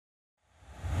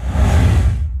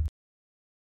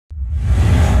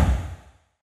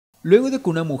Luego de que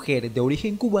una mujer de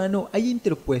origen cubano haya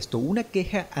interpuesto una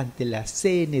queja ante la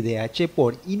CNDH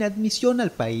por inadmisión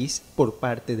al país por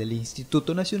parte del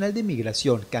Instituto Nacional de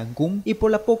Migración Cancún y por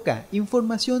la poca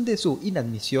información de su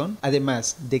inadmisión,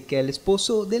 además de que al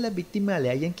esposo de la víctima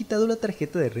le hayan quitado la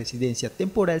tarjeta de residencia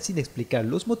temporal sin explicar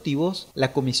los motivos,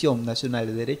 la Comisión Nacional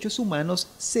de Derechos Humanos,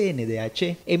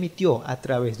 CNDH, emitió a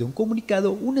través de un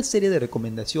comunicado una serie de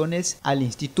recomendaciones al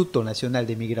Instituto Nacional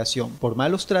de Migración por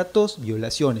malos tratos,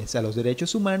 violaciones a los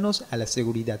derechos humanos, a la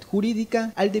seguridad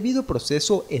jurídica, al debido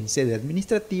proceso en sede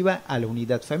administrativa, a la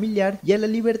unidad familiar y a la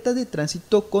libertad de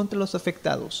tránsito contra los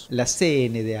afectados. La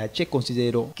CNDH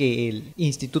consideró que el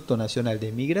Instituto Nacional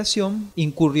de Migración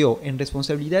incurrió en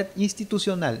responsabilidad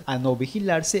institucional a no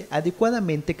vigilarse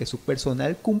adecuadamente que su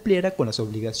personal cumpliera con las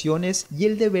obligaciones y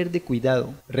el deber de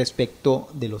cuidado respecto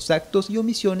de los actos y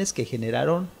omisiones que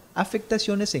generaron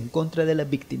afectaciones en contra de la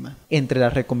víctima. Entre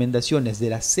las recomendaciones de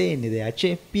la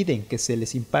CNDH piden que se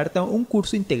les imparta un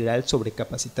curso integral sobre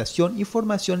capacitación y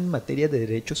formación en materia de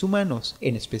derechos humanos,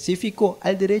 en específico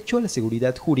al derecho a la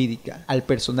seguridad jurídica, al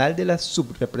personal de la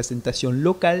subrepresentación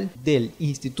local del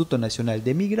Instituto Nacional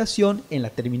de Migración en la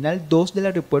Terminal 2 del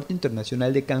Aeropuerto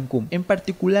Internacional de Cancún, en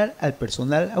particular al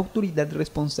personal autoridad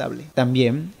responsable.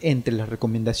 También, entre las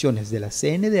recomendaciones de la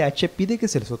CNDH pide que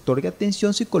se les otorgue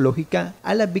atención psicológica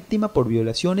a la víctima por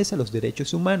violaciones a los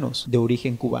derechos humanos de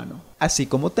origen cubano, así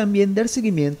como también dar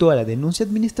seguimiento a la denuncia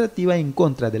administrativa en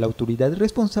contra de la autoridad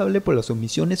responsable por las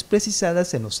omisiones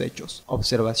precisadas en los hechos,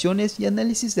 observaciones y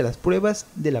análisis de las pruebas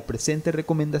de la presente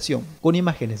recomendación. Con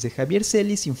imágenes de Javier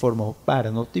Celis informó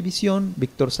para Notivision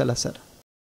Víctor Salazar.